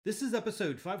This is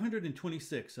episode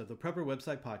 526 of the Prepper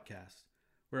Website Podcast,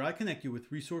 where I connect you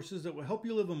with resources that will help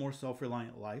you live a more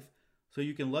self-reliant life so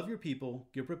you can love your people,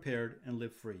 get prepared, and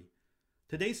live free.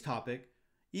 Today's topic,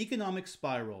 Economic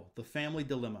Spiral, the Family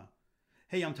Dilemma.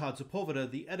 Hey, I'm Todd Sepulveda,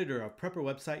 the editor of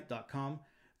PrepperWebsite.com.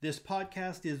 This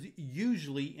podcast is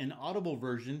usually an audible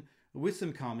version with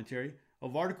some commentary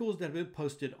of articles that have been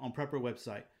posted on Prepper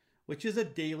Website, which is a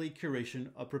daily curation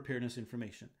of preparedness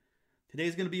information.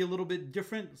 Today's going to be a little bit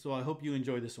different, so I hope you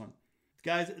enjoy this one.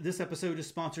 Guys, this episode is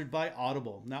sponsored by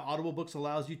Audible. Now, Audible Books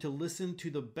allows you to listen to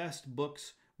the best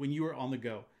books when you are on the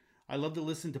go. I love to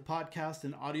listen to podcasts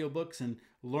and audiobooks and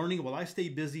learning while I stay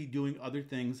busy doing other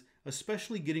things,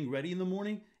 especially getting ready in the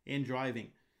morning and driving.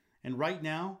 And right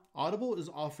now, Audible is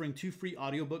offering 2 free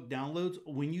audiobook downloads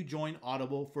when you join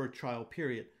Audible for a trial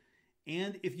period.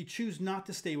 And if you choose not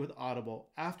to stay with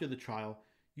Audible after the trial,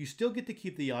 you still get to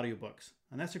keep the audiobooks,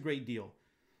 and that's a great deal.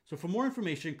 So for more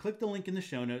information, click the link in the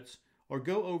show notes or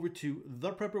go over to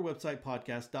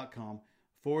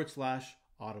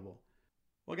theprepperwebsitepodcast.com/audible.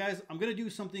 Well, guys, I'm going to do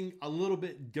something a little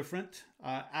bit different.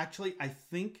 Actually, I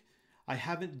think I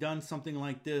haven't done something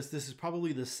like this. This is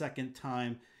probably the second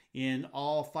time in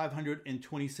all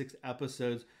 526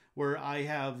 episodes where I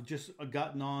have just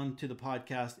gotten on to the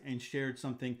podcast and shared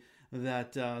something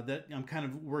that I'm kind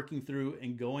of working through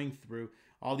and going through.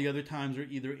 All the other times are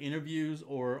either interviews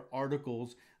or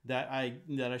articles that I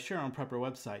share on Prepper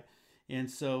Website.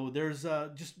 And so there's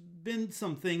just been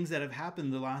some things that have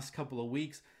happened the last couple of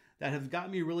weeks that have got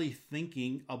me really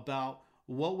thinking about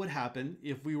what would happen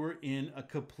if we were in a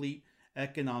complete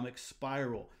economic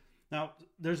spiral. Now,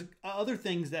 there's other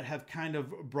things that have kind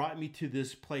of brought me to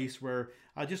this place where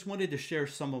I just wanted to share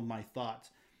some of my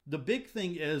thoughts. The big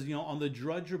thing is, on the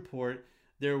Drudge Report,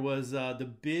 there was the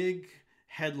big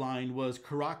headline was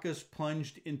Caracas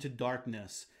plunged into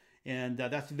darkness. And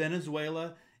that's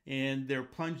Venezuela, and they're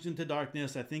plunged into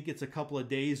darkness. I think it's a couple of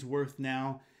days worth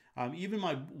now. Even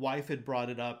my wife had brought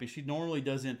it up, and she normally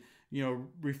doesn't,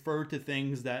 refer to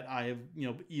things that I have,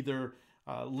 either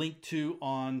linked to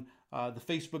on the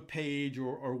Facebook page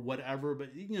or whatever. But,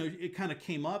 it kind of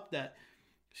came up that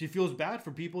she feels bad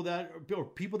for people that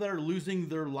are losing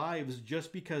their lives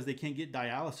just because they can't get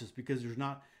dialysis because there's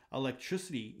not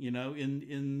electricity,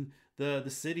 in the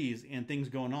cities and things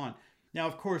going on. Now,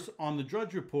 of course, on the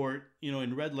Drudge Report,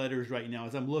 in red letters right now,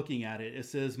 as I'm looking at it, it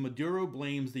says Maduro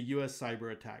blames the U.S. cyber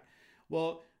attack.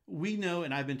 Well, we know,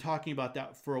 and I've been talking about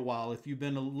that for a while. If you've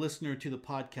been a listener to the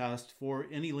podcast for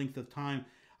any length of time,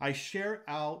 I share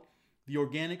out the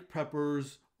Organic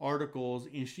Preppers articles,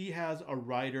 and she has a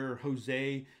writer,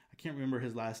 Jose, I can't remember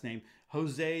his last name,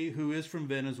 Jose, who is from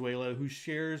Venezuela, who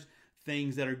shares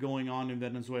things that are going on in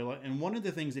Venezuela. And one of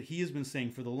the things that he has been saying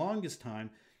for the longest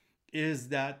time is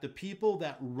that the people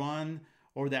that run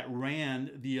or that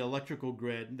ran the electrical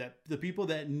grid, that the people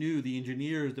that knew, the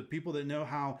engineers, the people that know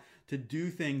how to do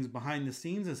things behind the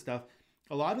scenes and stuff,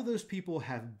 a lot of those people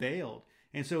have bailed.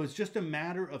 And so it's just a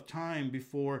matter of time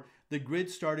before the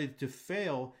grid started to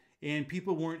fail and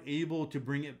people weren't able to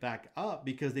bring it back up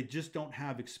because they just don't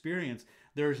have experience.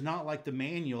 There's not like the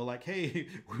manual, like, hey,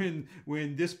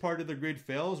 when this part of the grid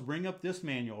fails, bring up this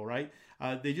manual, right?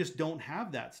 They just don't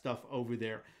have that stuff over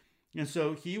there. And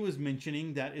so he was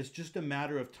mentioning that it's just a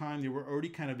matter of time. They were already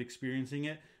kind of experiencing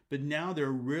it, but now they're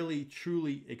really,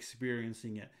 truly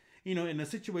experiencing it. In a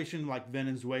situation like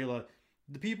Venezuela,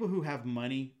 the people who have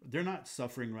money, they're not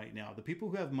suffering right now. The people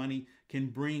who have money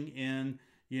can bring in,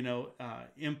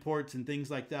 imports and things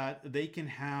like that. They can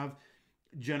have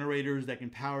generators that can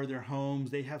power their homes.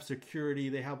 They have security.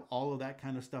 They have all of that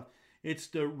kind of stuff. It's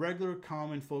the regular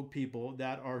common folk people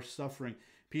that are suffering.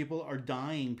 People are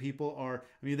dying.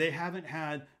 They haven't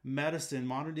had medicine,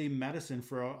 modern day medicine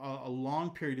for a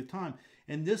long period of time.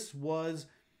 And this was,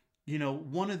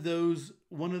 one of those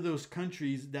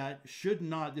countries that should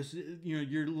not,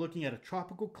 you're looking at a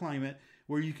tropical climate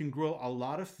where you can grow a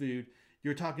lot of food.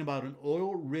 You're talking about an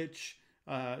oil-rich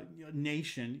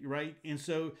nation, right? And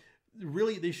so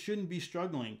really they shouldn't be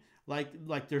struggling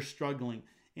like they're struggling.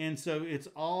 And so it's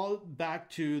all back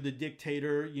to the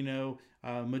dictator,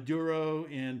 Maduro,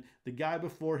 and the guy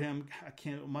before him.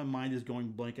 My mind is going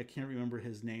blank. I can't remember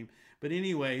his name. But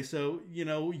anyway, so, you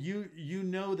know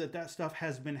that stuff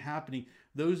has been happening.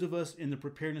 Those of us in the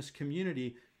preparedness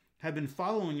community have been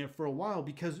following it for a while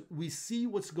because we see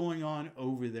what's going on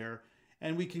over there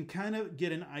and we can kind of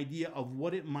get an idea of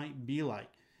what it might be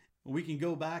like. We can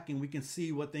go back and we can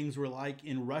see what things were like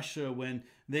in Russia when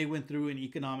they went through an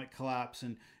economic collapse.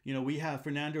 And, we have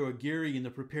Fernando Aguirre in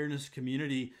the preparedness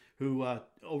community who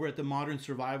over at the Modern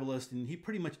Survivalist, and he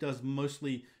pretty much does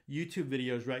mostly YouTube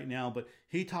videos right now, but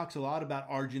he talks a lot about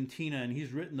Argentina, and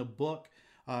he's written a book,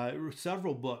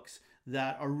 several books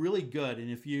that are really good.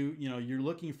 And if you're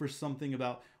looking for something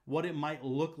about what it might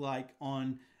look like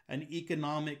on an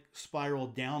economic spiral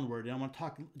downward, and I'm going to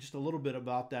talk just a little bit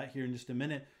about that here in just a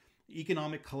minute.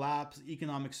 Economic collapse,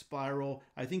 economic spiral,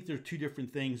 I think they're two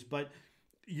different things, but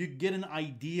you get an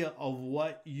idea of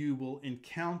what you will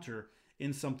encounter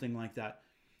in something like that.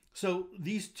 So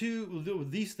these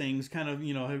things kind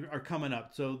of, are coming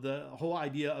up. So the whole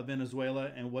idea of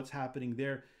Venezuela and what's happening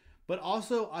there. But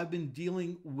also I've been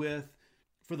dealing with,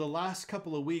 for the last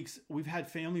couple of weeks, we've had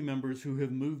family members who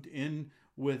have moved in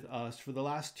with us for the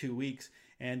last 2 weeks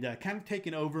and kind of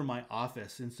taken over my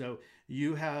office. And so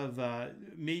you have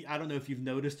me, I don't know if you've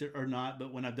noticed it or not,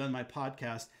 but when I've done my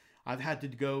podcast, I've had to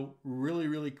go really,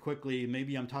 really quickly.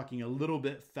 Maybe I'm talking a little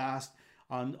bit fast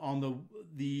on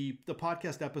the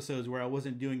podcast episodes where I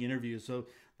wasn't doing interviews. So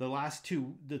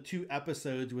the two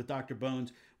episodes with Dr.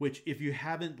 Bones, which if you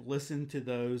haven't listened to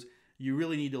those, you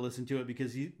really need to listen to it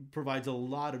because he provides a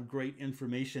lot of great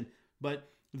information. But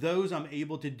those I'm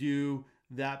able to do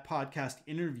that podcast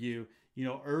interview,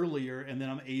 earlier, and then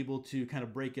I'm able to kind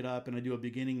of break it up and I do a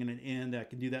beginning and an end. I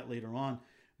can do that later on.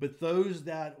 But those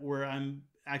that where I'm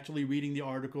actually reading the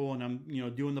article and I'm,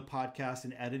 doing the podcast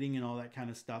and editing and all that kind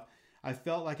of stuff, I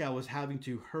felt like I was having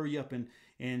to hurry up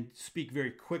and speak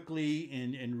very quickly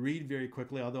and read very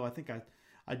quickly, although I think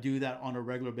I do that on a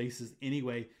regular basis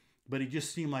anyway. But it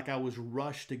just seemed like I was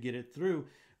rushed to get it through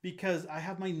because I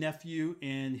have my nephew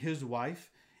and his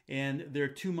wife and their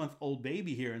 2-month-old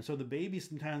baby here. And so the baby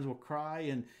sometimes will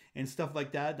cry and stuff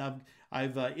like that. And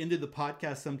I've ended the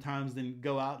podcast sometimes, then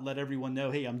go out and let everyone know,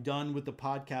 hey, I'm done with the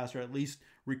podcast, or at least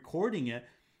recording it.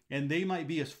 And they might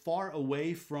be as far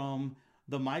away from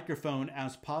the microphone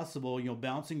as possible,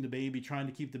 bouncing the baby, trying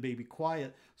to keep the baby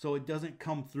quiet so it doesn't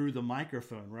come through the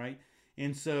microphone, right?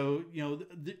 And so,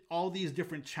 all these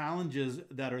different challenges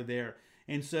that are there.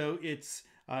 And so it's,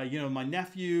 my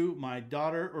nephew, my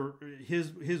daughter, or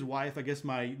his wife, I guess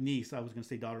my niece, I was going to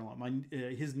say daughter-in-law,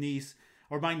 his niece,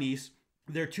 or my niece,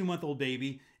 their 2-month-old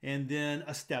baby, and then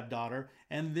a stepdaughter.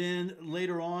 And then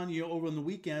later on, over on the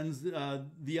weekends,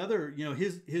 the other,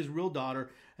 his real daughter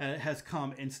has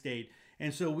come and stayed.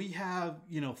 And so we have,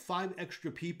 5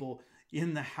 extra people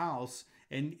in the house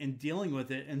and dealing with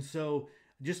it. And so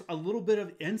just a little bit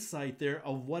of insight there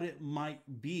of what it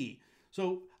might be.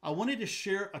 So I wanted to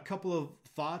share a couple of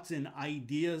thoughts and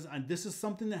ideas. And this is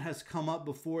something that has come up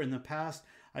before in the past.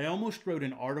 I almost wrote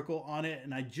an article on it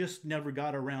and I just never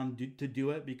got around to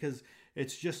do it because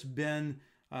it's just been,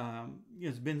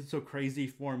 it's been so crazy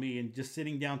for me. And just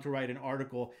sitting down to write an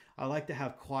article, I like to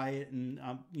have quiet and,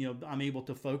 I'm able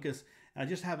to focus. I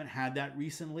just haven't had that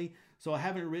recently. So I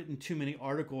haven't written too many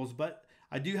articles, but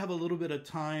I do have a little bit of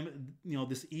time,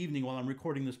 this evening while I'm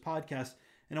recording this podcast,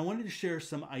 and I wanted to share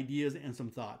some ideas and some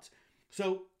thoughts.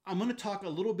 So I'm going to talk a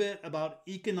little bit about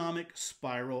economic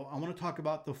spiral. I want to talk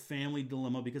about the family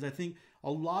dilemma because I think a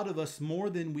lot of us, more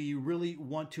than we really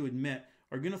want to admit,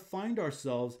 are going to find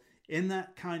ourselves in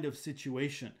that kind of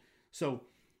situation. So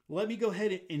let me go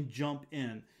ahead and jump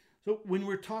in. So when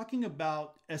we're talking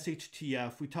about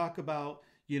SHTF, we talk about,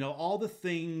 all the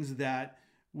things that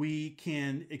we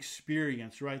can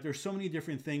experience, right? There's so many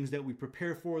different things that we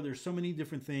prepare for. There's so many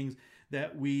different things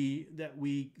that we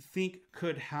think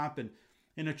could happen.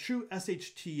 In a true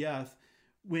SHTF,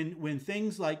 when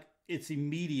things like it's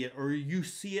immediate or you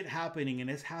see it happening and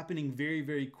it's happening very,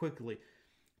 very quickly,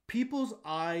 people's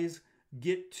eyes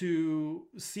get to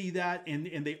see that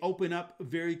and they open up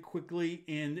very quickly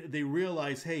and they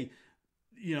realize, hey,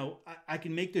 I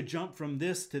can make the jump from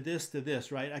this to this to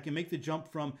this, right? I can make the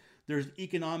jump from there's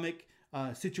economic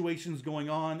situations going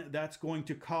on that's going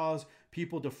to cause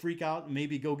people to freak out and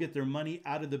maybe go get their money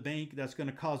out of the bank. That's going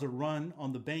to cause a run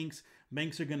on the banks.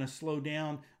 Banks are going to slow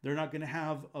down. They're not going to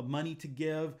have money to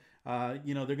give. They're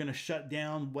going to shut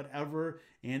down whatever.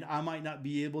 And I might not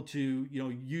be able to,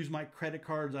 use my credit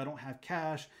cards. I don't have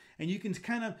cash. And you can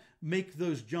kind of make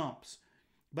those jumps.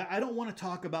 But I don't want to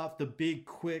talk about the big,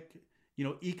 quick,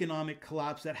 economic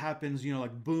collapse that happens,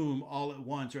 like boom, all at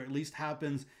once, or at least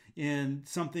happens in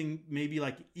something maybe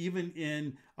like even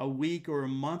in a week or a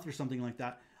month or something like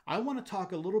that. I want to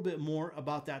talk a little bit more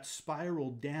about that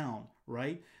spiral down,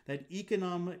 right? That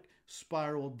economic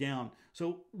spiral down.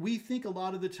 So we think a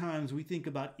lot of the times we think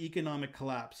about economic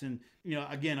collapse. And,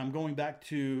 again, I'm going back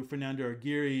to Fernando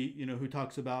Aguirre, who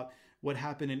talks about what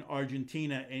happened in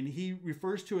Argentina, and he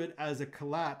refers to it as a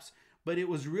collapse, but it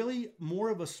was really more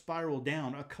of a spiral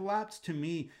down. A collapse to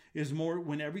me is more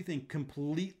when everything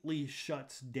completely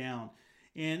shuts down.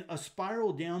 And a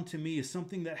spiral down to me is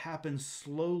something that happens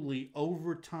slowly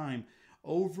over time,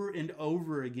 over and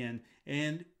over again.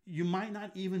 And you might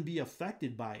not even be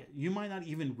affected by it. You might not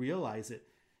even realize it.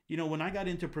 You know, when I got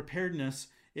into preparedness,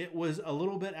 it was a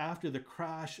little bit after the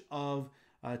crash of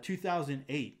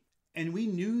 2008. And we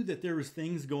knew that there was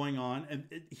things going on. And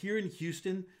here in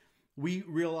Houston, we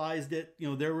realized that,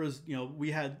 there was,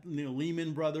 we had,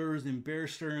 Lehman Brothers and Bear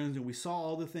Stearns, and we saw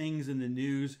all the things in the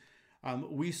news.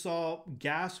 We saw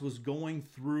gas was going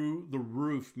through the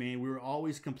roof, man. We were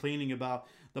always complaining about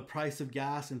the price of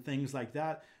gas and things like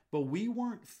that, but we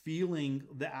weren't feeling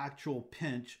the actual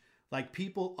pinch like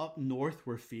people up north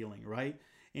were feeling, right?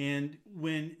 And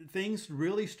when things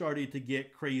really started to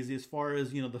get crazy as far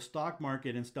as, the stock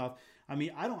market and stuff, I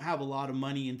mean, I don't have a lot of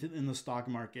money in the stock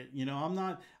market.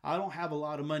 I don't have a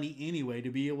lot of money anyway to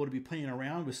be able to be playing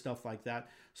around with stuff like that.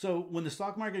 So when the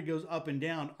stock market goes up and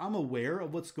down, I'm aware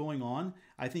of what's going on.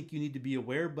 I think you need to be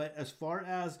aware. But as far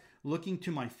as looking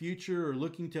to my future or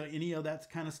looking to any of that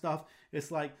kind of stuff,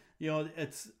 it's like,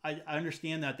 I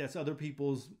understand that that's other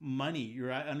people's money.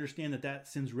 I understand that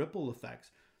sends ripple effects.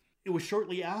 It was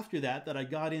shortly after that I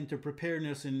got into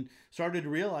preparedness and started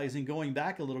realizing, going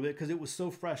back a little bit, because it was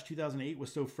so fresh, 2008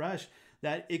 was so fresh,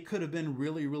 that it could have been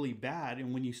really, really bad.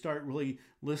 And when you start really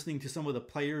listening to some of the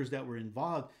players that were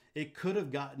involved, it could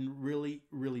have gotten really,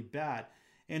 really bad.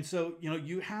 And so,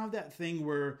 you have that thing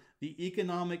where the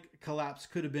economic collapse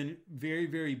could have been very,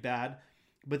 very bad.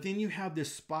 But then you have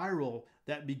this spiral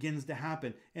that begins to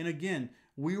happen. And again,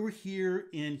 we were here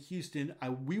in Houston.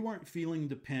 We weren't feeling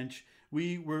the pinch.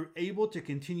 We were able to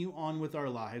continue on with our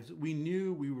lives. We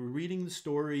knew, we were reading the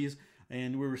stories,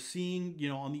 and we were seeing,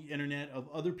 on the internet of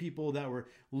other people that were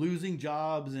losing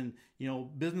jobs, and,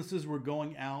 businesses were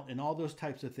going out and all those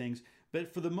types of things.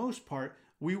 But for the most part,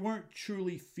 we weren't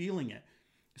truly feeling it.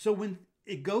 So when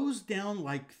it goes down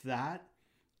like that,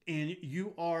 and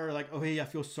you are like, oh, hey, I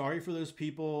feel sorry for those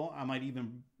people. I might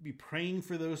even be praying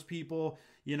for those people.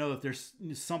 If there's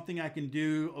something I can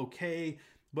do, okay.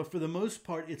 But for the most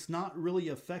part, it's not really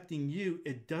affecting you.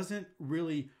 It doesn't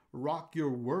really rock your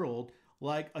world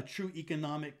like a true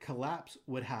economic collapse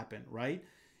would happen, right?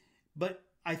 But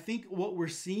I think what we're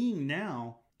seeing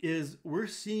now is we're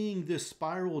seeing this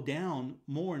spiral down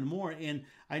more and more. And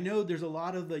I know there's a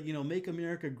lot of the, make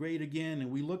America great again.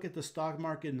 And we look at the stock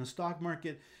market, and the stock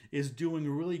market is doing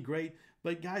really great.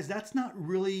 But guys, that's not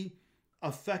really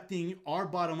affecting our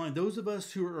bottom line. Those of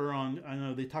us who are on, I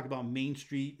know they talk about Main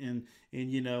Street and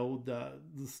the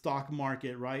stock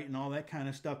market, right? And all that kind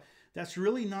of stuff. That's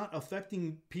really not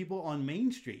affecting people on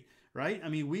Main Street, right? I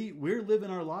mean, we're living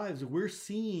our lives. We're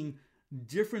seeing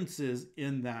differences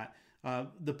in that.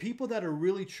 The people that are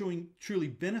really truly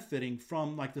benefiting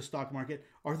from like the stock market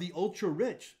are the ultra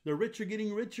rich. The rich are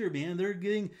getting richer, man. Their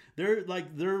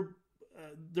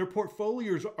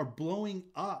portfolios are blowing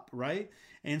up, right?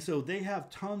 And so they have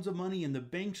tons of money, and the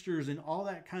banksters and all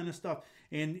that kind of stuff.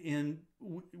 And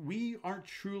we aren't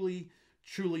truly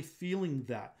feeling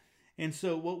that. And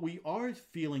so what we are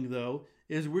feeling, though,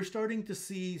 is we're starting to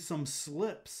see some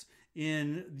slips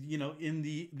in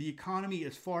the economy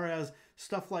as far as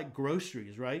stuff like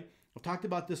groceries, right? I've talked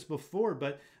about this before,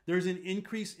 but there's an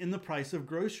increase in the price of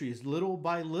groceries little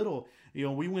by little.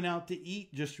 We went out to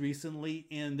eat just recently,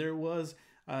 and there was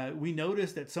we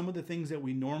noticed that some of the things that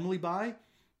we normally buy,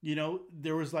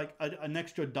 there was like an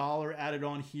extra dollar added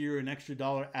on here, an extra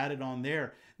dollar added on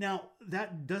there. Now,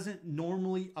 that doesn't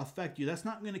normally affect you. That's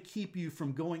not going to keep you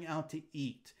from going out to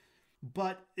eat,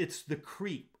 but it's the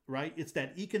creep, right? It's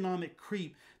that economic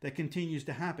creep that continues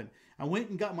to happen. I went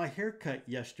and got my hair cut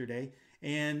yesterday,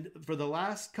 and for the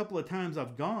last couple of times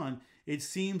I've gone, it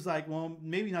seems like, well,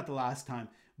 maybe not the last time,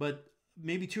 but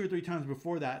maybe 2 or 3 times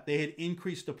before that, they had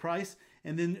increased the price.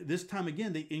 And then this time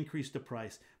again, they increased the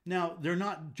price. Now, they're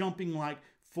not jumping like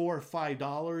 $4 or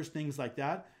 $5, things like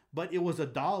that, but it was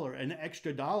 $1, an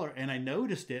extra dollar. And I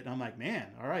noticed it, and I'm like, man,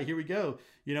 all right, here we go.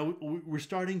 We're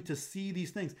starting to see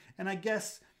these things. And I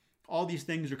guess all these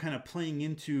things are kind of playing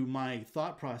into my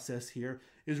thought process here,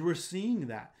 is we're seeing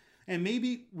that. And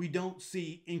maybe we don't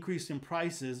see increase in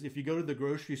prices if you go to the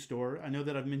grocery store. I know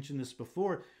that I've mentioned this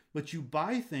before, but you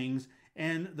buy things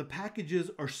and the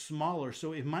packages are smaller.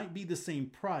 So it might be the same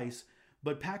price,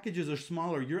 but packages are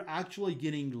smaller. You're actually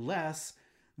getting less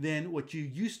than what you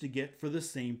used to get for the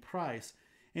same price.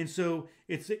 And so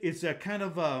it's a kind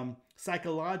of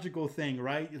psychological thing,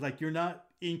 right? Like we're not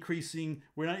increasing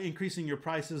your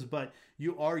prices, but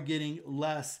you are getting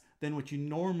less than what you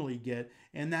normally get.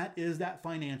 And that is that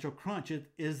financial crunch.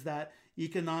 It is that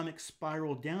economic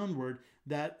spiral downward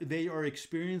that they are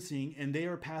experiencing, and they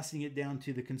are passing it down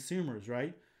to the consumers,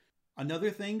 right?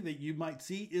 Another thing that you might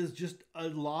see is just a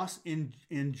loss in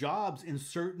jobs in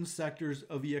certain sectors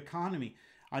of the economy.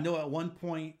 I know at one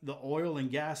point the oil and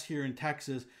gas here in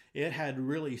Texas, it had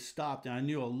really stopped. And I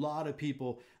knew a lot of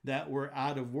people that were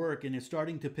out of work, and it's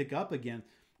starting to pick up again.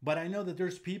 But I know that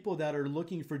there's people that are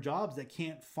looking for jobs that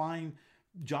can't find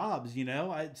jobs.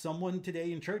 Someone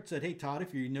today in church said, "Hey Todd,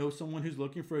 if you know someone who's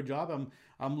looking for a job,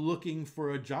 I'm looking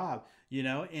for a job."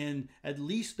 And at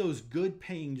least those good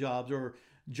paying jobs, or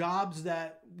jobs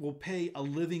that will pay a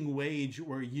living wage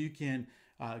where you can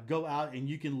go out and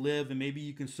you can live, and maybe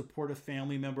you can support a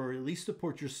family member, or at least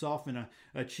support yourself in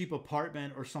a cheap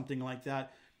apartment or something like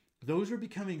that. Those are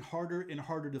becoming harder and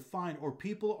harder to find, or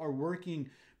people are working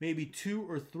maybe 2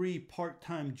 or 3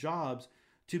 part-time jobs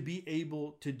to be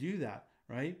able to do that,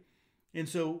 right? And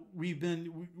so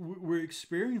we're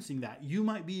experiencing that. You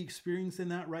might be experiencing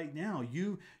that right now.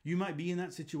 You might be in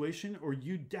that situation, or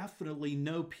you definitely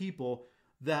know people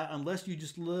that, unless you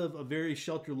just live a very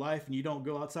sheltered life and you don't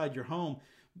go outside your home,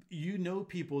 you know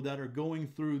people that are going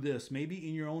through this, maybe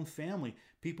in your own family,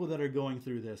 people that are going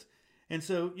through this. And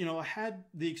so, I had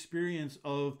the experience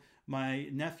of my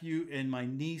nephew and my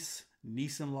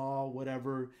niece-in-law,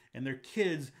 whatever, and their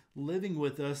kids living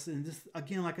with us. And this,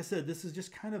 again, like I said, this is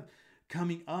just kind of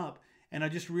coming up. And I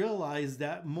just realized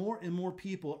that more and more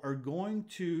people are going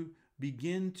to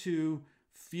begin to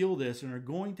feel this, and are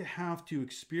going to have to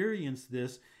experience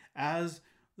this as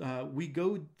we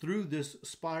go through this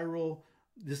spiral,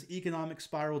 this economic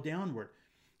spiral downward.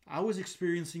 I was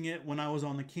experiencing it when I was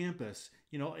on the campus,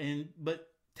 but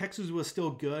Texas was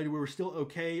still good. We were still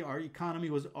okay. Our economy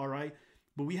was all right.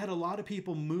 But we had a lot of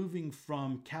people moving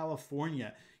from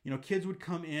California. Kids would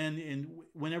come in, and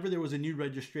whenever there was a new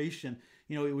registration,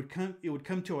 it would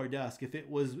come to our desk if it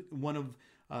was one of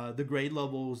the grade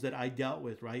levels that I dealt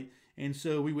with, right? And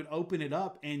so we would open it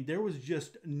up, and there was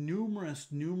just numerous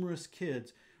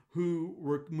kids who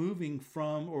were moving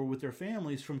from, or with their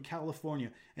families, from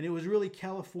California. And it was really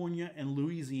California and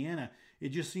Louisiana. It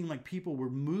just seemed like people were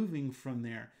moving from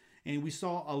there. And we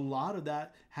saw a lot of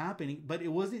that happening, but it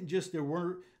wasn't just, they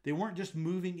weren't just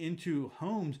moving into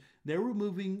homes, they were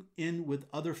moving in with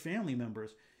other family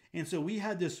members. And so we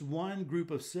had this one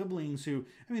group of siblings who,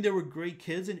 they were great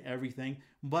kids and everything,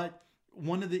 but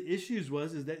one of the issues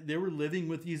is that they were living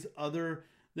with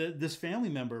this family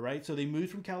member, right? So they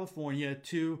moved from California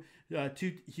to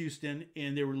Houston,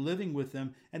 and they were living with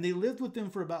them, and they lived with them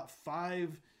for about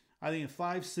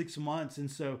 5-6 months.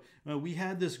 And so we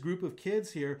had this group of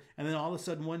kids here, and then all of a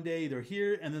sudden one day they're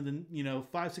here, and then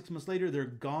 5-6 months later they're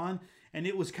gone. And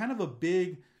it was kind of a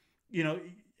big,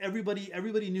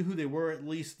 everybody knew who they were. At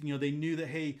least they knew that,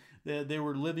 hey, they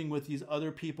were living with these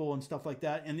other people and stuff like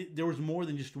that. And there was more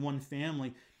than just one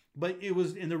family. But it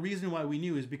was, and the reason why we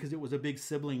knew is because it was a big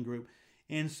sibling group.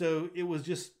 And so it was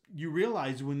just, you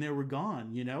realized when they were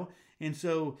gone, And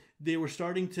so they were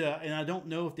starting to, and I don't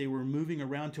know if they were moving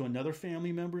around to another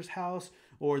family member's house,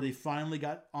 or they finally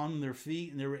got on their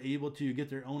feet and they were able to get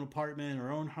their own apartment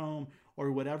or own home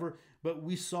or whatever. But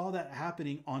we saw that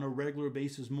happening on a regular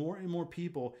basis. More and more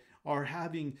people are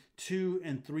having 2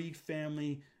 and 3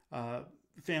 family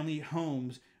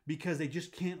homes because they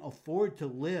just can't afford to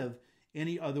live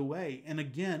any other way. And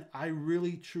again, I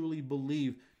really truly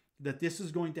believe that this is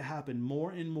going to happen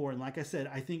more and more. And like I said,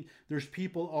 I think there's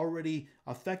people already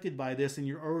affected by this, and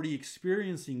you're already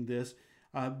experiencing this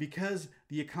because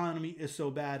the economy is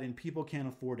so bad and people can't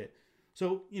afford it.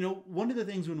 So, one of the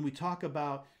things when we talk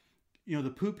about, the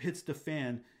poop hits the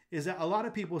fan, is that a lot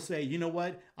of people say, you know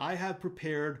what, I have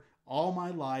prepared all my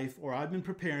life, or I've been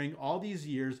preparing all these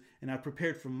years, and I've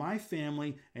prepared for my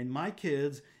family and my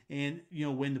kids. And,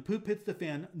 when the poop hits the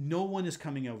fan, no one is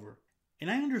coming over. And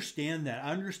I understand that.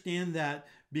 I understand that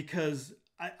because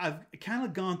I've kind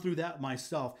of gone through that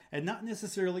myself, and not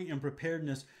necessarily in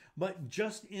preparedness, but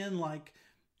just in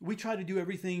we try to do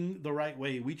everything the right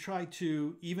way. We try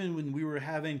to, even when we were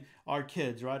having our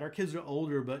kids, right? Our kids are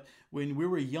older, but when we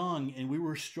were young and we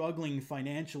were struggling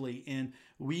financially, and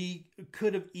we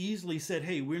could have easily said,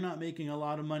 hey, we're not making a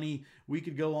lot of money. We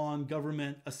could go on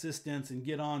government assistance and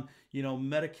get on,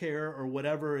 Medicare or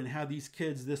whatever, and have these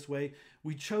kids this way.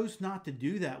 We chose not to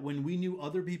do that when we knew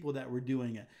other people that were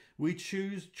doing it. We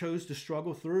chose to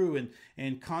struggle through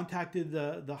and contacted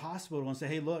the hospital and say,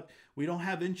 hey, look, we don't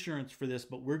have insurance for this,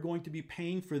 but we're going to be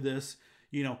paying for this,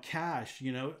 cash.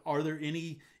 Are there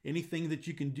anything that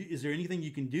you can do? Is there anything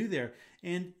you can do there?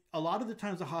 And a lot of the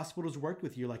times the hospitals worked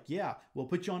with you, like, yeah, we'll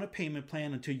put you on a payment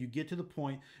plan until you get to the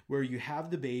point where you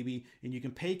have the baby and you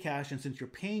can pay cash. And since you're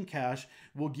paying cash,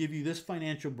 we'll give you this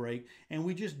financial break. And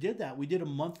we just did that. We did a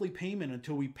monthly payment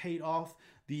until we paid off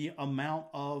the amount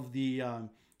of the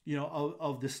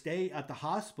of the stay at the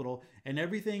hospital, and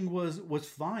everything was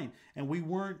fine, and we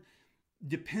weren't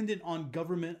dependent on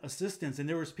government assistance. And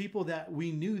there was people that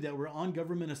we knew that were on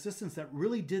government assistance that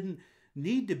really didn't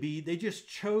need to be. They just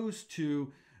chose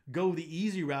to go the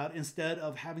easy route instead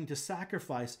of having to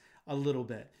sacrifice a little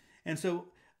bit. And so,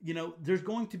 there's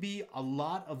going to be a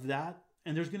lot of that.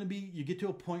 And there's going to be, you get to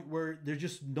a point where there's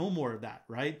just no more of that,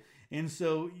 right? And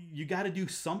so you got to do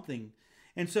something.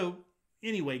 And so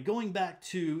anyway, going back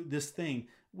to this thing,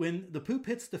 when the poop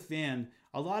hits the fan,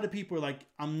 a lot of people are like,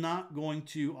 I'm not going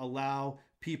to allow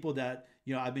people that,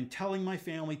 I've been telling my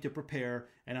family to prepare,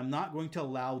 and I'm not going to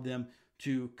allow them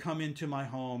to come into my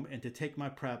home and to take my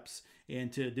preps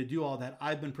and to do all that.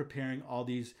 I've been preparing all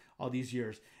these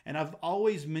years. And I've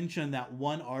always mentioned that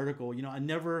one article.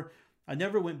 I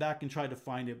never went back and tried to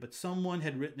find it, but someone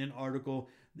had written an article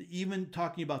even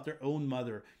talking about their own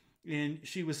mother. And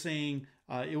she was saying,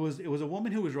 it was a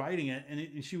woman who was writing it,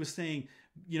 and she was saying,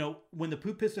 when the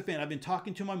poop hits the fan, I've been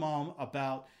talking to my mom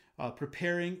about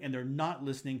preparing, and they're not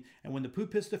listening. And when the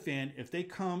poop hits the fan, if they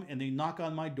come and they knock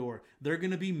on my door, they're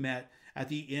going to be met at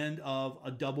the end of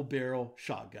a double barrel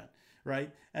shotgun,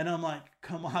 right? And I'm like,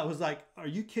 come on. I was like, are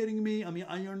you kidding me? I mean,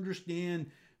 I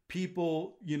understand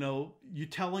people, you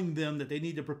telling them that they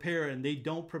need to prepare and they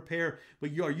don't prepare,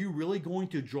 but are you really going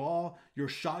to draw your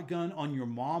shotgun on your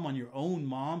mom, on your own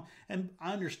mom? And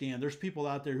I understand there's people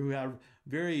out there who have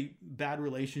very bad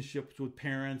relationships with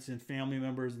parents and family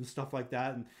members and stuff like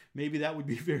that. And maybe that would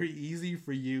be very easy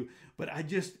for you, but I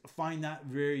just find that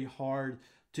very hard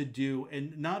to do.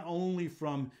 And not only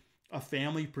from a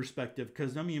family perspective,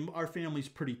 because our family's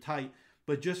pretty tight,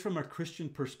 but just from a Christian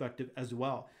perspective as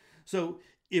well. So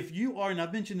if you are, and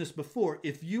I've mentioned this before,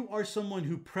 if you are someone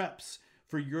who preps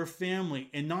for your family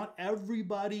and not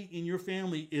everybody in your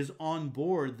family is on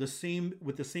board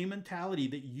with the same mentality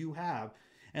that you have,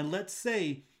 and let's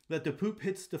say that the poop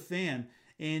hits the fan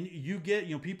and you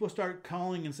get, people start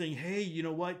calling and saying, hey, you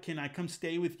know what, can I come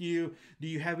stay with you? Do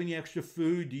you have any extra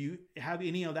food? Do you have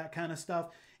any of that kind of stuff?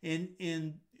 And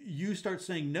you start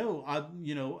saying, no,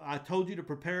 I told you to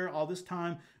prepare all this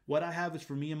time. What I have is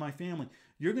for me and my family.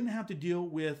 You're going to have to deal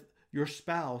with your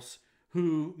spouse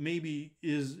who maybe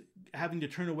is having to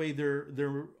turn away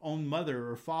their own mother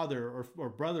or father or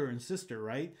brother and sister,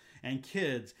 right? And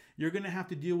kids. You're going to have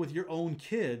to deal with your own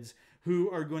kids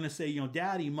who are going to say,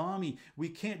 daddy, mommy, we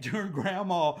can't turn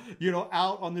grandma,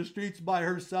 out on the streets by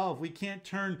herself. We can't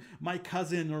turn my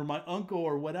cousin or my uncle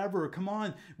or whatever. Come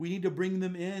on, we need to bring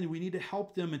them in. We need to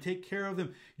help them and take care of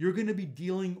them. You're going to be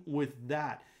dealing with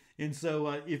that. And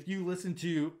so if you listen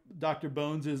to Dr.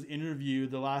 Bones's interview,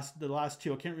 the last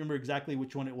two, I can't remember exactly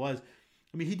which one it was.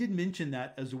 He did mention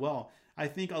that as well. I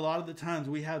think a lot of the times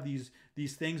we have these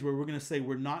things where we're going to say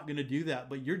we're not going to do that,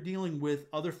 but you're dealing with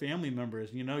other family members.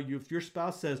 If your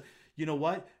spouse says, you know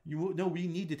what, we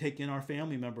need to take in our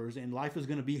family members, and life is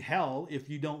going to be hell if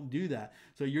you don't do that.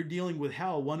 So you're dealing with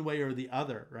hell one way or the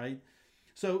other, right?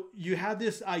 So you have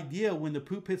this idea when the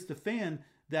poop hits the fan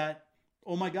that,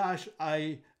 oh my gosh,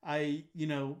 I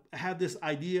have this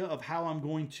idea of how I'm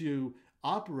going to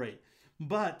operate.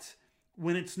 But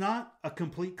when it's not a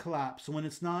complete collapse, when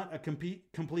it's not a complete,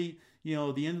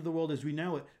 the end of the world as we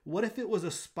know it, what if it was a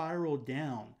spiral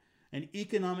down, an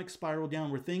economic spiral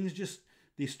down where things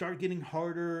they start getting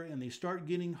harder and they start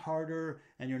getting harder,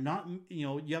 and you're not,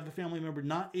 you have a family member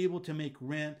not able to make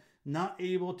rent, not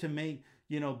able to make,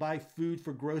 buy food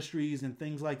for groceries and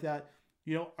things like that.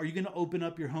 Are you going to open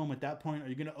up your home at that point? Are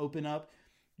you going to open up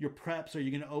your preps? Are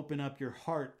you going to open up your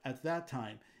heart at that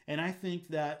time? And I think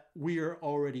that we are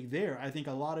already there. I think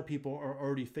a lot of people are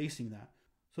already facing that.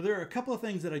 So there are a couple of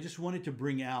things that I just wanted to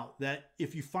bring out, that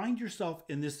if you find yourself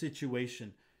in this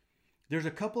situation, there's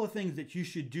a couple of things that you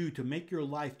should do to make your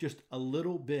life just a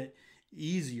little bit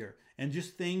easier. And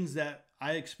just things that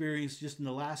I experienced just in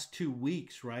the last 2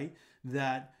 weeks, right?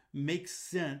 That makes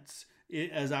sense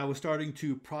as I was starting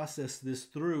to process this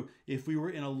through if we were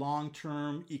in a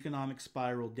long-term economic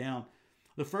spiral down.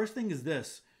 The first thing is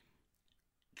this: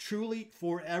 truly,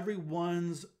 for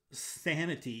everyone's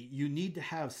sanity, you need to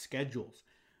have schedules.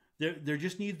 There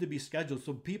just needs to be schedules.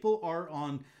 So people are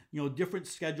on, different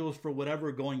schedules for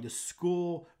whatever, going to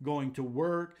school, going to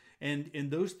work, and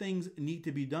those things need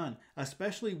to be done,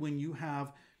 especially when you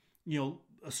have,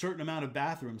 a certain amount of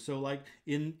bathrooms. So like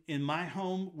in my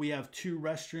home, we have 2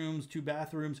 restrooms, 2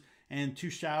 bathrooms, and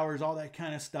 2 showers, all that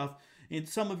kind of stuff. And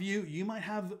some of you might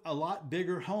have a lot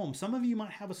bigger home. Some of you might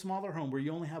have a smaller home where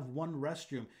you only have 1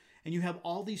 restroom. And you have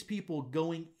all these people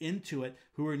going into it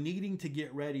who are needing to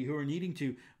get ready, who are needing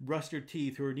to brush their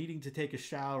teeth, who are needing to take a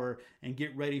shower and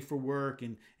get ready for work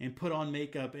and put on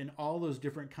makeup and all those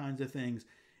different kinds of things.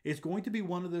 it's going to be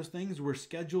one of those things where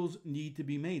schedules need to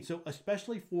be made. So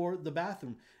especially for the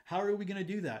bathroom, how are we going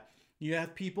to do that? You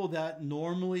have people that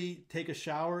normally take a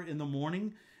shower in the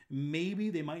morning. Maybe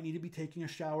they might need to be taking a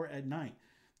shower at night.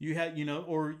 You have,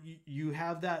 or you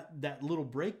have that little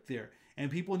break there. And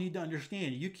people need to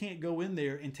understand you can't go in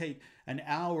there and take an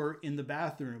hour in the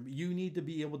bathroom. You need to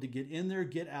be able to get in there,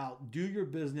 get out, do your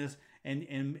business,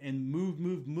 and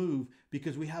move,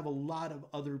 because we have a lot of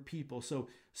other people. So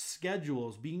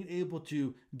schedules, being able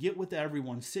to get with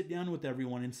everyone, sit down with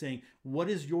everyone and saying, what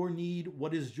is your need?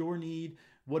 What is your need?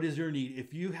 What is your need?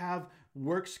 If you have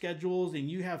work schedules and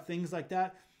you have things like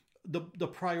that, the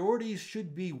priorities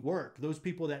should be work. Those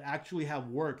people that actually have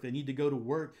work, they need to go to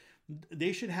work,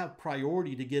 they should have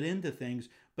priority to get into things,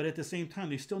 but at the same time,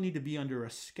 they still need to be under a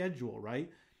schedule, right?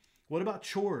 What about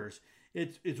chores?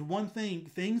 It's one thing,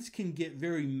 things can get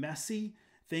very messy,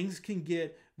 things can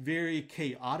get very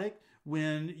chaotic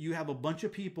when you have a bunch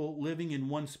of people living in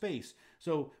one space.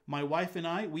 So my wife and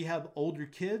I, we have older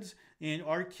kids, and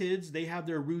our kids, they have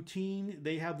their routine,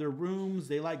 they have their rooms,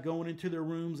 they like going into their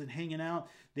rooms and hanging out.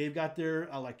 They've got their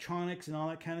electronics and all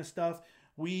that kind of stuff.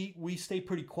 We stay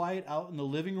pretty quiet out in the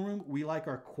living room. We like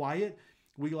our quiet.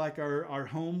 We like our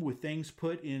home with things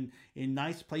put in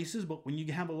nice places. But when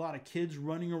you have a lot of kids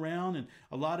running around and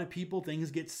a lot of people, things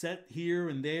get set here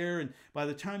and there. And by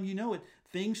the time you know it,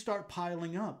 things start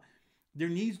piling up. There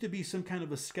needs to be some kind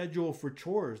of a schedule for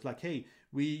chores. Like, hey,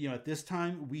 we, at this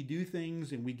time we do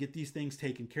things and we get these things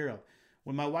taken care of.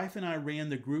 When my wife and I ran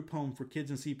the group home for kids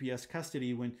in CPS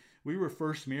custody, when we were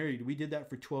first married, we did that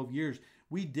for 12 years.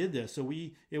 We did this. So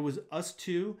it was us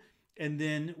two. And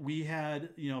then we had,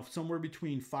 somewhere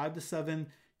between 5 to 7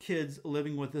 kids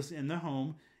living with us in the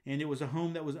home. And it was a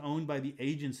home that was owned by the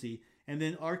agency. And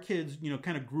then our kids,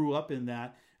 kind of grew up in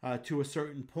that to a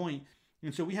certain point.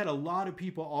 And so we had a lot of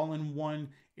people all in one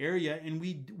area, and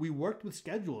we worked with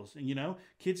schedules. And,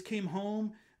 kids came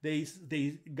home,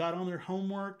 they got on their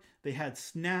homework, they had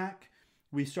snack,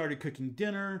 we started cooking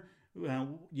dinner,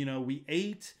 we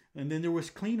ate, and then there was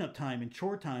cleanup time and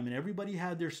chore time, and everybody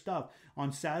had their stuff.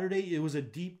 On Saturday, it was a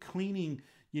deep cleaning,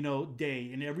 day,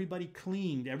 and everybody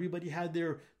cleaned. Everybody had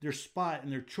their spot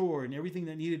and their chore and everything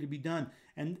that needed to be done.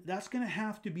 And that's going to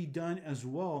have to be done as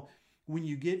well when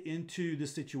you get into the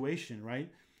situation, right?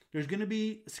 There's going to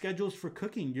be schedules for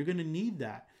cooking. You're going to need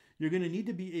that. You're going to need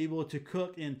to be able to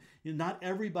cook. And not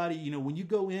everybody, when you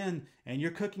go in and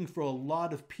you're cooking for a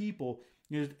lot of people,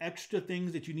 there's extra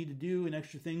things that you need to do and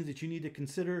extra things that you need to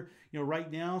consider.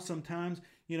 Right now, sometimes,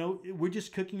 we're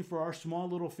just cooking for our small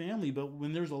little family. But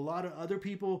when there's a lot of other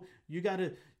people, you got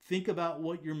to think about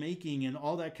what you're making and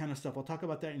all that kind of stuff. I'll talk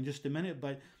about that in just a minute.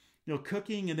 But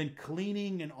cooking and then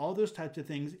cleaning and all those types of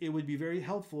things, it would be very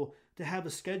helpful to have a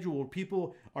schedule where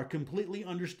people are completely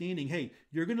understanding, hey,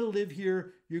 you're going to live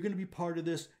here, you're going to be part of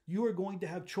this, you are going to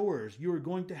have chores, you are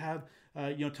going to have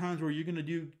times where you're going to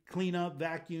do clean up,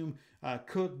 vacuum,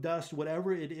 cook, dust,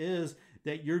 whatever it is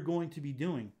that you're going to be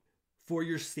doing. For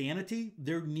your sanity,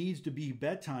 there needs to be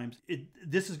bedtimes.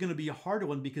 This is going to be a harder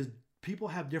one because people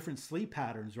have different sleep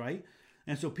patterns, right?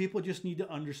 And so people just need to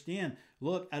understand,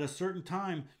 look, at a certain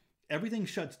time, everything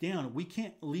shuts down. We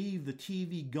can't leave the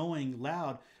TV going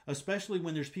loud, especially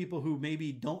when there's people who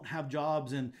maybe don't have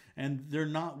jobs and they're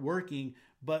not working,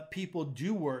 but people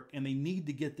do work and they need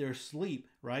to get their sleep,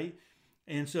 right?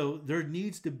 And so there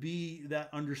needs to be that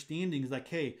understanding is like,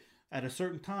 hey, at a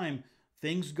certain time,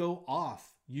 things go off.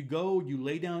 You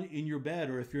lay down in your bed,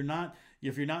 or if you're not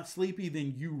sleepy,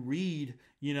 then you read,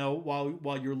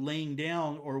 while you're laying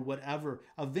down or whatever.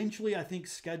 Eventually, I think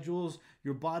schedules,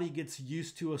 your body gets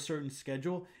used to a certain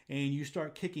schedule and you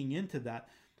start kicking into that.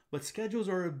 But schedules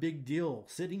are a big deal.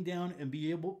 Sitting down and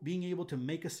being able to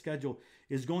make a schedule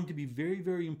is going to be very,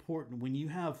 very important when you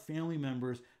have family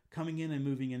members coming in and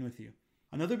moving in with you.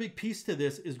 Another big piece to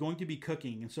this is going to be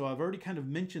cooking. And so I've already kind of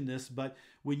mentioned this, but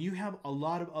when you have a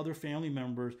lot of other family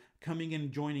members coming in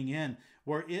and joining in,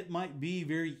 where it might be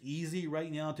very easy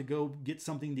right now to go get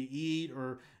something to eat,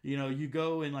 or, you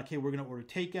go and like, hey, we're going to order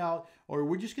takeout, or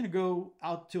we're just going to go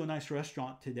out to a nice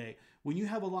restaurant today. When you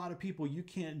have a lot of people, you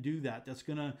can't do that.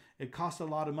 It costs a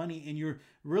lot of money, and you're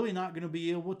really not going to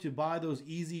be able to buy those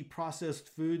easy processed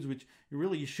foods, which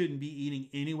you shouldn't be eating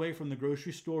anyway from the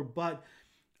grocery store. But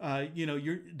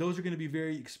those are going to be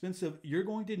very expensive. You're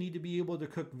going to need to be able to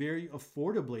cook very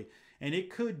affordably, and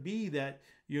it could be that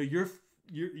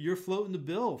you're floating the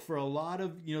bill for a lot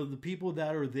of the people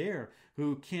that are there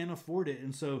who can't afford it,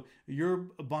 and so you're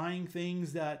buying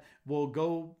things that will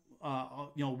go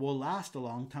will last a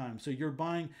long time. So you're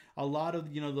buying a lot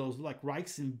of those like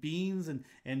rice and beans, and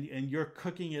you're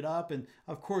cooking it up, and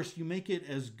of course you make it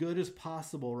as good as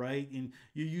possible, right? And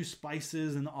you use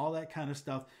spices and all that kind of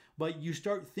stuff. But you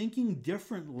start thinking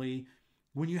differently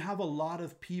when you have a lot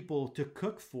of people to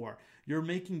cook for. You're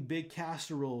making big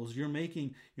casseroles, you're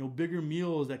making bigger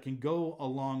meals that can go a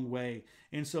long way,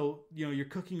 and so you're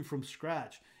cooking from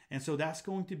scratch. And so that's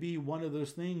going to be one of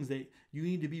those things that you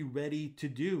need to be ready to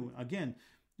do. Again,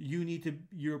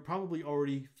 you're probably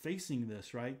already facing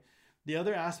this, right? The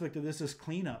other aspect of this is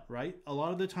cleanup, right? A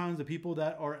lot of the times the people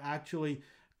that are actually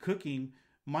cooking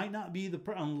might not be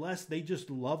unless they just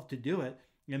love to do it.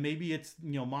 And maybe it's,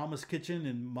 mama's kitchen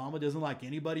and mama doesn't like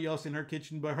anybody else in her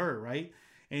kitchen but her, right?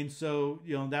 And so,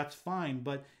 that's fine.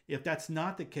 But if that's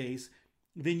not the case,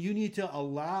 then you need to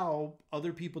allow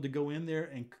other people to go in there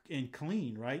and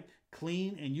clean, right?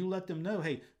 Clean, and you let them know,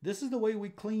 hey, this is the way we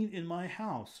clean in my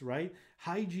house, right?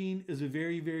 Hygiene is a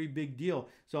very, very big deal.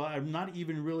 So I'm not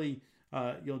even really,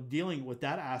 dealing with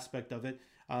that aspect of it.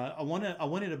 I wanted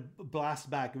to blast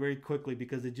back very quickly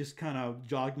because it just kind of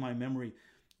jogged my memory.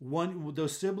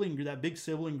 That big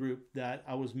sibling group that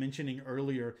I was mentioning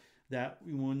earlier, that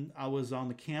when I was on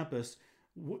the campus,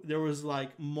 there was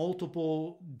like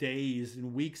multiple days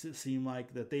and weeks, it seemed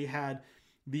like, that they had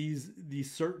these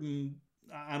certain,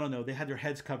 I don't know, they had their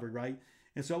heads covered, right?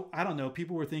 And so I don't know,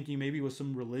 people were thinking maybe it was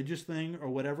some religious thing or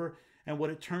whatever. And what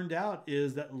it turned out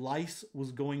is that lice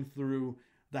was going through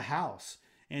the house.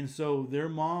 And so their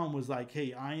mom was like,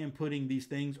 hey, I am putting these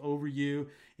things over you,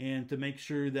 and to make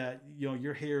sure that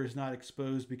your hair is not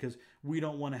exposed, because we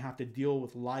don't want to have to deal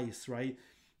with lice, right?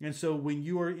 And so when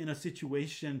you are in a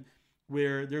situation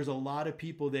where there's a lot of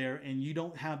people there and you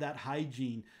don't have that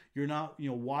hygiene, you're not,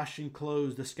 washing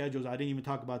clothes, the schedules, I didn't even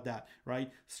talk about that,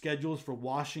 right? Schedules for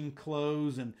washing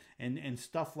clothes and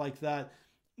stuff like that.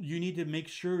 You need to make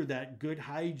sure that good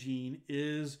hygiene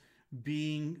is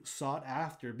being sought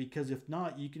after, because if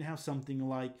not, you can have something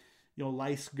like,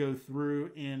 lice go through,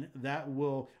 and that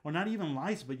will, or not even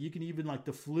lice, but you can even like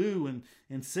the flu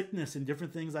and sickness and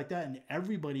different things like that, and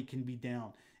everybody can be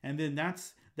down. And then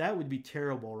that would be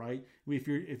terrible, right? If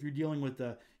you're dealing with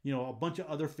a bunch of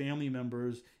other family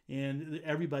members and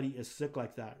everybody is sick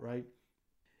like that, right?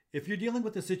 If you're dealing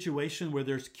with a situation where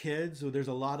there's kids, or there's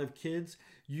a lot of kids,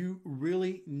 you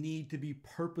really need to be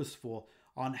purposeful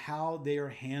on how they are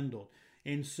handled.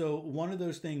 And so one of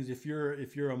those things, if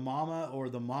you're a mama or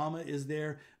the mama is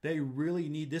there, they really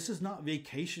need, this is not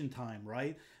vacation time,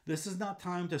 right? This is not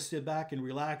time to sit back and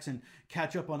relax and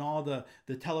catch up on all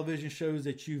the television shows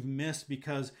that you've missed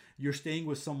because you're staying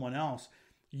with someone else.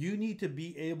 You need to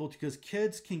be able to, because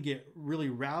kids can get really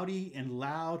rowdy and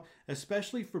loud,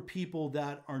 especially for people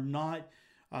that are not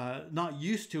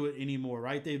used to it anymore,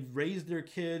 right? They've raised their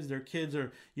kids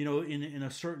are, in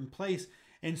a certain place.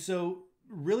 And so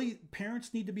really,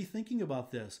 parents need to be thinking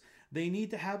about this. They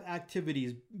need to have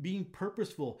activities, being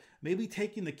purposeful, maybe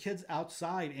taking the kids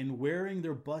outside and wearing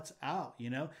their butts out,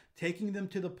 taking them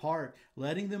to the park,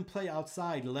 letting them play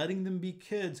outside, letting them be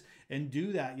kids and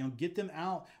do that, get them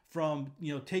out from,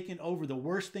 taking over. The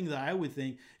worst thing that I would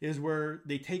think is where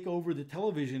they take over the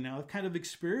television now. I've kind of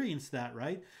experienced that,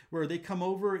 right? Where they come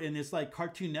over and it's like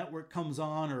Cartoon Network comes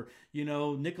on, or,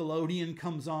 Nickelodeon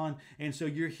comes on. And so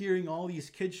you're hearing all these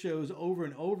kids shows over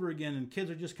and over again, and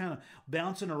kids are just kind of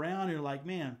bouncing around. And you're like,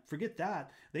 man, forget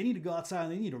that. They need to go outside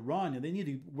and they need to run and they need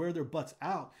to wear their butts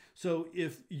out. So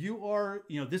if you are,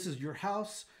 this is your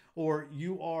house, or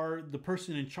you are the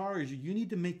person in charge, you need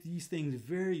to make these things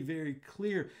very, very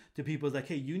clear to people. It's like,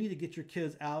 hey, you need to get your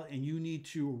kids out and you need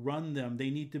to run them. They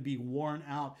need to be worn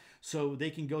out so they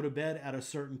can go to bed at a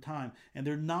certain time. And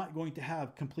they're not going to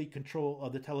have complete control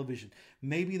of the television.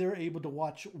 Maybe they're able to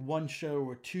watch one show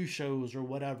or two shows or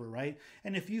whatever, right?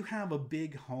 And if you have a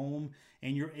big home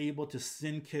and you're able to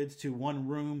send kids to one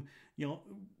room,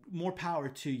 more power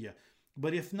to you.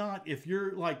 But if not, if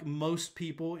you're like most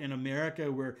people in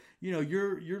America where,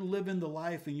 you're living the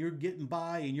life and you're getting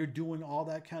by and you're doing all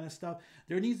that kind of stuff,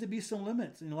 there needs to be some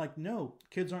limits. And you're like, no,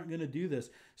 kids aren't going to do this.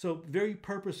 So very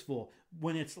purposeful.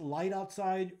 When it's light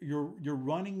outside, you're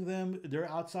running them. They're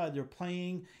outside, they're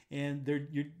playing, and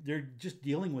they're just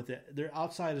dealing with it. They're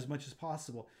outside as much as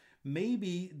possible.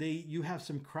 Maybe you have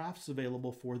some crafts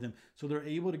available for them, so they're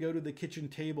able to go to the kitchen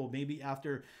table maybe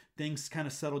after things kind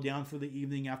of settle down for the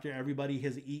evening, after everybody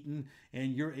has eaten,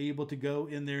 and you're able to go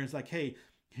in there and it's like, hey,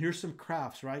 here's some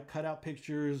crafts, right? Cut out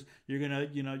pictures. You're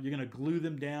gonna glue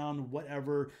them down,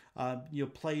 whatever,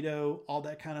 Play-Doh, all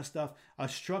that kind of stuff. A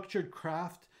structured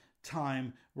craft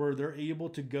time where they're able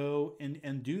to go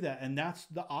and do that, and that's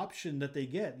the option that they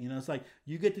get. It's like,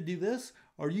 you get to do this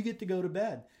or you get to go to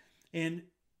bed. And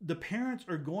the parents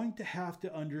are going to have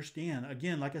to understand,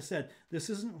 again, like I said, this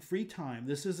isn't free time.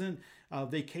 This isn't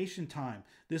vacation time.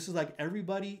 This is like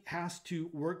everybody has to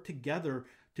work together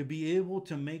to be able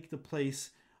to make the place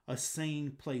a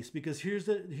sane place. Because here's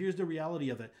the reality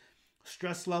of it.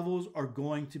 Stress levels are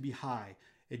going to be high.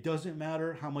 It doesn't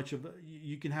matter how much of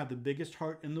you can have the biggest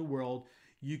heart in the world.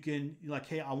 You can like,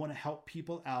 hey, I want to help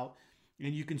people out,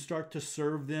 and you can start to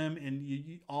serve them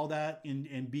and all that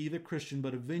and be the Christian.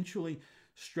 But eventually,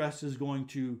 stress is going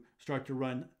to start to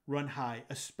run high,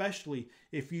 especially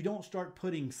if you don't start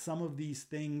putting some of these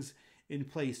things in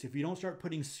place. If you don't start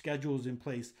putting schedules in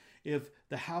place, if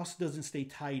the house doesn't stay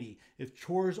tidy, if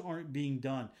chores aren't being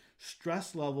done,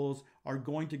 stress levels are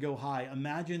going to go high.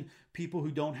 Imagine people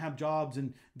who don't have jobs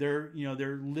and they're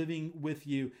living with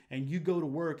you, and you go to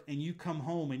work and you come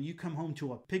home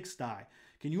to a pigsty.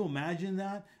 Can you imagine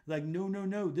that? Like,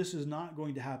 no, this is not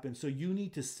going to happen. So you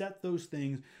need to set those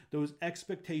things, those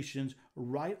expectations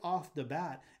right off the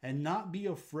bat, and not be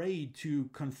afraid to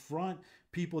confront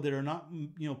people that are not,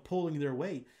 pulling their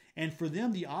weight. And for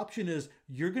them, the option is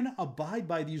you're going to abide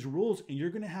by these rules and you're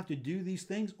going to have to do these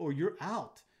things or you're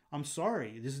out. I'm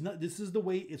sorry. This is the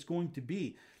way it's going to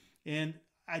be. And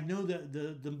I know that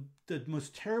the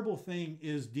most terrible thing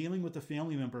is dealing with a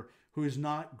family member who is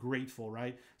not grateful,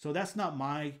 right? So that's not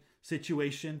my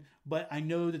situation, but I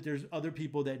know that there's other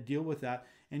people that deal with that,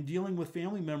 and dealing with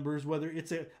family members, whether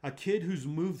it's a kid who's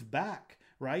moved back,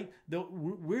 right?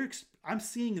 I'm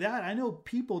seeing that. I know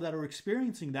people that are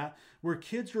experiencing that where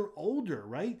kids are older,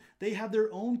 right? They have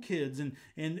their own kids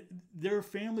and their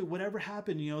family, whatever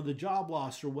happened, the job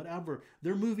loss or whatever,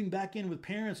 they're moving back in with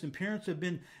parents, and parents have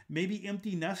been maybe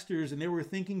empty nesters, and they were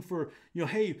thinking for,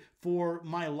 hey, for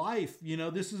my life,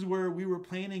 this is where we were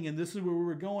planning and this is where we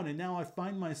were going. And now I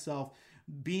find myself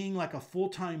being like a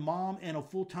full-time mom and a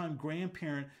full-time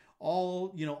grandparent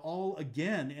all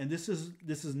again. And this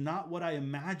is not what I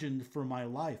imagined for my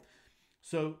life.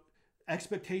 So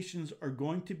expectations are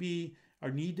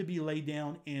need to be laid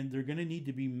down, and they're going to need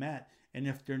to be met. And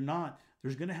if they're not,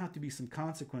 there's going to have to be some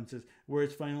consequences where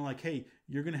it's finally like, hey,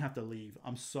 you're going to have to leave.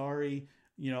 I'm sorry.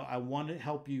 I want to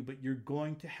help you, but you're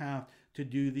going to have to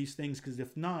do these things, because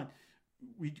if not,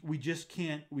 we just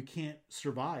can't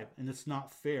survive, and it's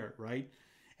not fair, right?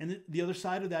 And the other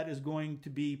side of that is going to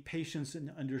be patience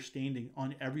and understanding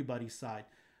on everybody's side.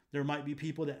 There might be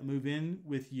people that move in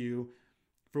with you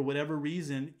for whatever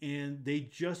reason, and they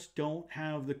just don't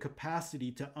have the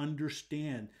capacity to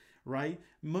understand, right?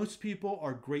 Most people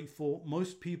are grateful.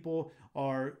 Most people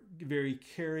are very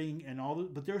caring and all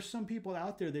that, but there are some people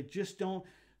out there that just don't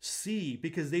see,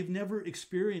 because they've never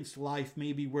experienced life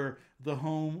maybe where the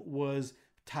home was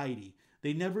tidy.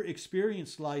 They never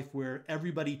experienced life where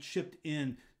everybody chipped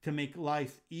in to make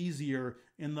life easier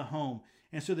in the home.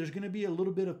 And so there's going to be a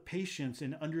little bit of patience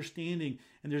and understanding,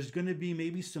 and there's going to be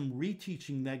maybe some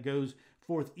reteaching that goes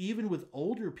forth, even with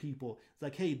older people. It's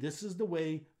like, hey, this is the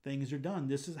way things are done.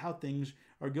 This is how things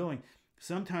are going.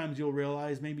 Sometimes you'll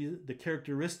realize maybe the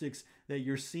characteristics that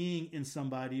you're seeing in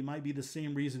somebody might be the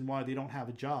same reason why they don't have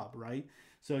a job, right?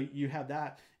 So you have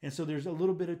that. And so there's a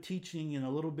little bit of teaching and a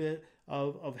little bit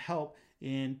of help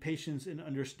in patience and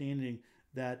understanding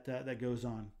that goes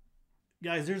on.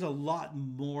 Guys, there's a lot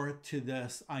more to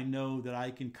this I know that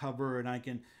I can cover and I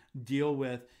can deal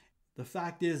with. The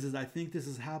fact is I think this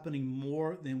is happening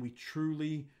more than we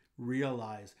truly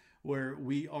realize, where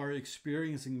we are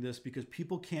experiencing this because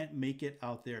people can't make it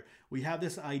out there. We have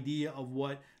this idea of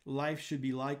what life should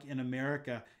be like in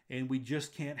America, and we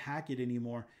just can't hack it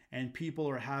anymore. And people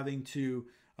are having to,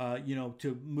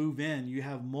 to move in. You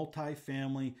have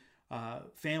multi-family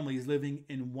families living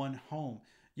in one home.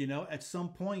 At some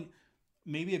point,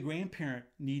 maybe a grandparent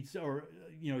needs, or,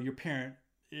 your parent,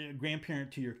 a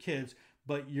grandparent to your kids,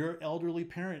 but your elderly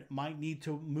parent might need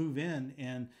to move in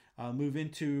and move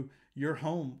into your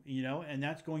home, and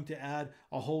that's going to add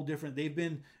a whole different, they've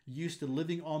been used to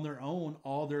living on their own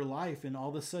all their life. And all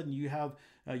of a sudden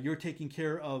you're taking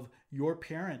care of your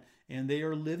parent and they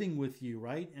are living with you,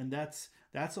 right? And that's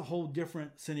a whole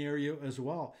different scenario as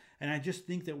well. And I just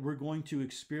think that we're going to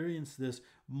experience this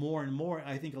more and more.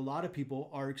 I think a lot of people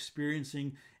are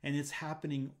experiencing, and it's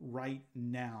happening right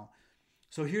now.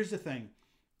 So here's the thing.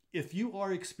 If you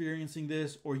are experiencing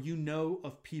this, or you know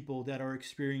of people that are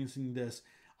experiencing this,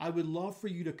 I would love for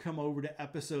you to come over to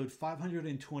episode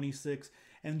 526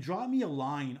 and drop me a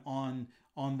line on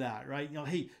that, right?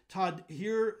 Hey, Todd,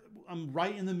 here I'm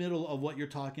right in the middle of what you're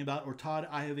talking about, or Todd,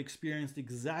 I have experienced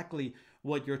exactly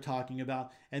what you're talking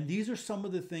about. And these are some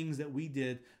of the things that we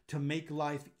did to make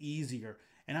life easier.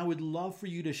 And I would love for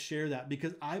you to share that,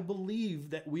 because I believe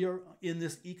that we are in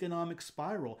this economic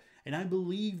spiral, and I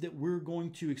believe that we're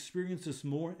going to experience this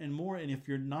more and more. And if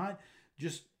you're not,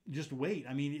 just wait.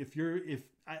 I mean,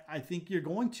 I think you're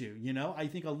going to, I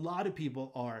think a lot of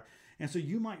people are. And so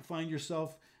you might find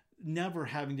yourself never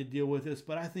having to deal with this,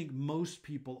 but I think most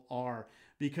people are,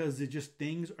 because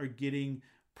things are getting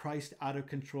priced out of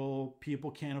control.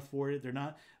 People can't afford it. They're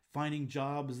not finding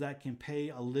jobs that can pay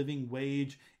a living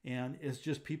wage. And it's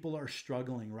just, people are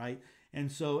struggling, right?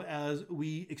 And so as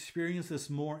we experience this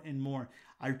more and more,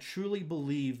 I truly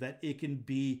believe that it can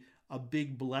be a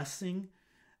big blessing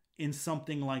in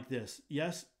something like this.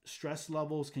 Yes, stress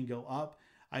levels can go up.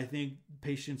 I think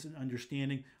patience and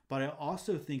understanding, but I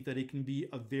also think that it can be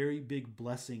a very big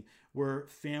blessing where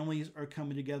families are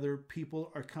coming together,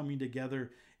 people are coming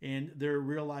together, and they're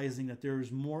realizing that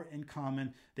there's more in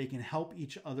common. They can help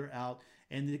each other out,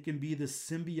 and it can be this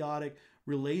symbiotic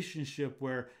relationship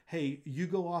where, hey, you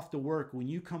go off to work. When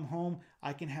you come home,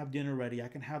 I can have dinner ready. I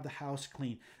can have the house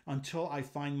clean until I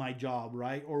find my job,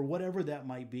 right? Or whatever that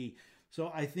might be. So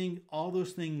I think all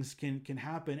those things can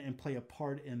happen and play a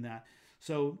part in that.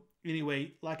 So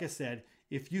anyway, like I said,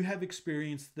 if you have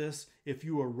experienced this, if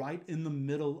you are right in the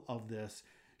middle of this,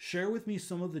 share with me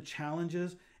some of the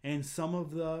challenges and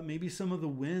maybe some of the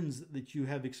wins that you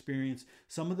have experienced,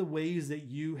 some of the ways that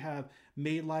you have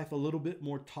made life a little bit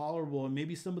more tolerable, and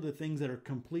maybe some of the things that are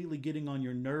completely getting on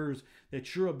your nerves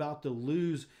that you're about to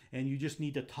lose and you just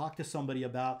need to talk to somebody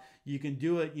about. You can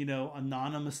do it,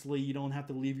 anonymously. You don't have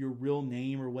to leave your real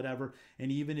name or whatever.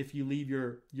 And even if you leave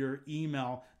your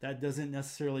email, that doesn't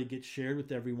necessarily get shared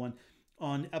with everyone.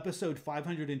 On episode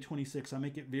 526, I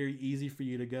make it very easy for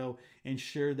you to go and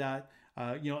share that.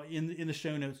 In the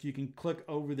show notes, you can click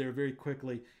over there very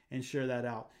quickly and share that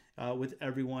out with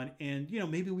everyone. And,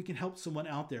 maybe we can help someone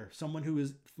out there, someone who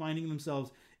is finding themselves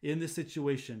in this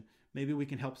situation. Maybe we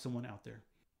can help someone out there.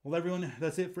 Well, everyone,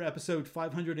 that's it for episode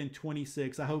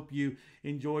 526. I hope you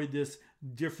enjoyed this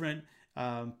different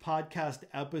podcast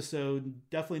episode.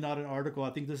 Definitely not an article.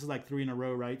 I think this is like 3 in a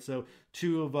row, right? So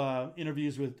 2 of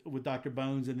interviews with Dr.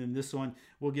 Bones, and then this one,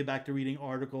 we'll get back to reading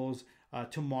articles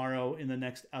tomorrow in the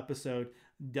next episode,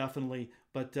 definitely.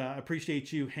 But I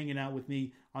appreciate you hanging out with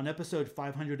me on episode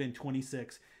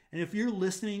 526. And if you're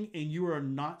listening and you are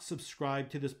not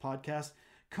subscribed to this podcast,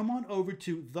 come on over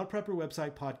to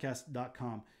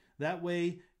theprepperwebsitepodcast.com. That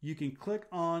way you can click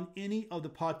on any of the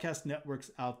podcast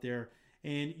networks out there,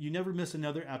 and you never miss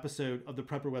another episode of the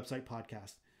Prepper Website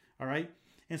Podcast. All right?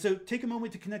 And so take a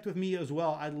moment to connect with me as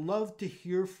well. I'd love to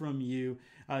hear from you.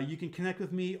 You can connect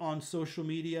with me on social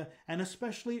media, and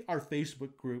especially our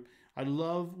Facebook group. I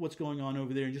love what's going on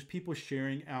over there and just people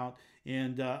sharing out.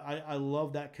 And I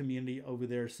love that community over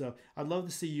there. So I'd love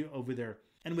to see you over there.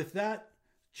 And with that,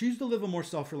 choose to live a more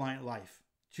self-reliant life.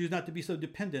 Choose not to be so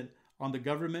dependent on the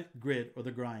government, grid, or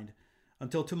the grind.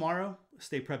 Until tomorrow,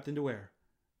 stay prepped and aware.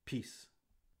 Peace.